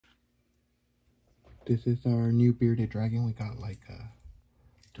This is our new bearded dragon we got like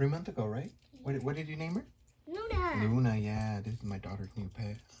 3 months ago, right? What did you name her? Luna. Luna, yeah. This is my daughter's new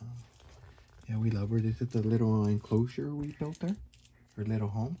pet. Yeah, we love her. This is the little enclosure we built her. Her little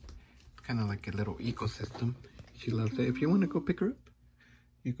home. It's kind of like a little ecosystem. She loves it. If you want to go pick her up,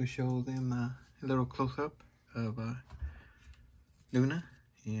 you can show them a little close-up of Luna.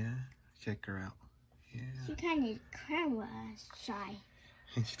 Yeah, check her out. Yeah. She kind of camera shy.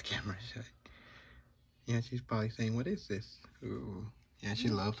 She's camera shy. Yeah, she's probably saying, what is this? Ooh. Yeah, she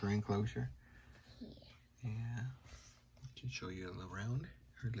loves her enclosure. Yeah. I can show you around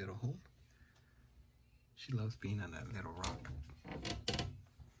her little home. She loves being on that little rock.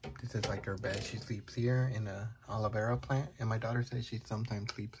 This is like her bed. She sleeps here in a aloe vera plant. And my daughter says she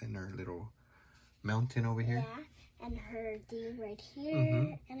sometimes sleeps in her little mountain over here. Yeah, and her thing right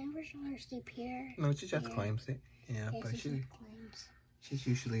here. And I wish I her sleep here. No, she just climbs it. Yeah, but she's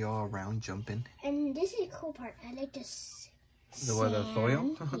usually all around jumping. And this is the cool part. I like this. The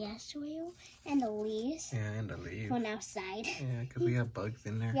soil? Yeah, soil. And the leaves. Yeah, and the leaves. From outside. Yeah, because we have bugs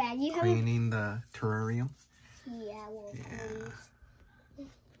in there. Yeah, you have... Cleaning the terrarium. Yeah, well, yeah.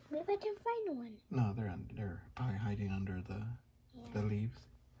 Maybe I can find one. No, they're probably hiding under the leaves.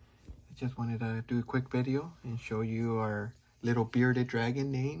 I just wanted to do a quick video and show you our little bearded dragon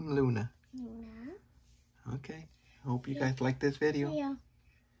named Luna. Luna. Okay. Hope you guys like this video. Yeah.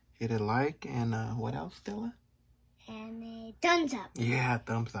 Hit a like and what else, Stella? And a thumbs up. Yeah,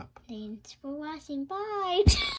 thumbs up. Thanks for watching. Bye.